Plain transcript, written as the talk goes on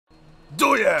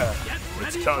Dorya!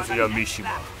 It's Kazuya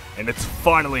Mishima, and it's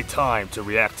finally time to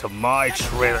react to my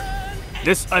trailer.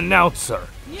 This announcer,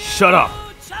 shut up!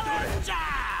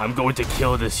 I'm going to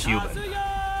kill this human.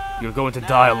 You're going to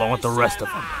die along with the rest of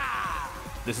them.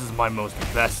 This is my most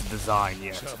best design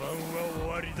yet.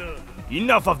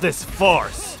 Enough of this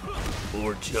farce!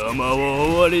 Or chama wo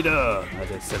owarida,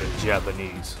 as I said in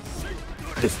Japanese.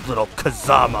 This little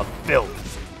Kazama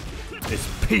filth. This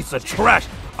piece of trash!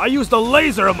 I used a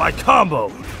laser in my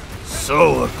combo!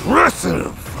 So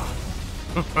aggressive!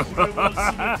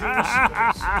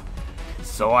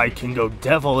 So I can go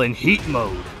devil in heat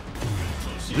mode.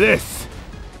 This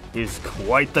is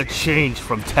quite the change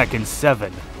from Tekken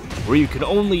 7, where you can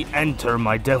only enter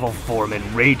my devil form in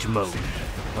rage mode.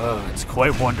 It's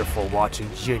quite wonderful watching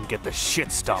Jin get the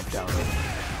shit stomped out of him.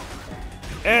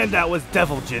 And that was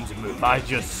Devil Jin's move, I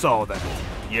just saw that.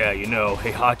 Yeah, you know,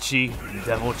 Heihachi and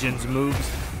Devil Jin's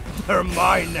moves, they're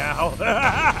mine now.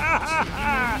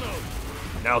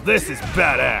 Now this is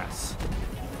badass.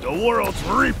 The world's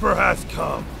Reaper has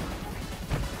come.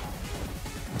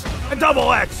 A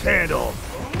double axe handle.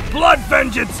 Blood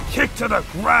vengeance kick to the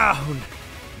ground.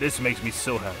 This makes me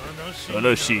so happy.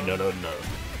 No.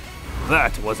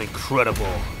 That was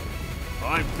incredible.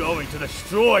 I'm going to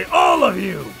destroy all of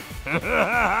you. It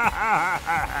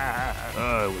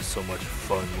was so much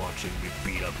fun watching me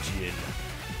beat up Jin.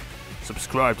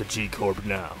 Subscribe to G Corp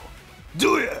now.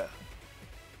 Do ya?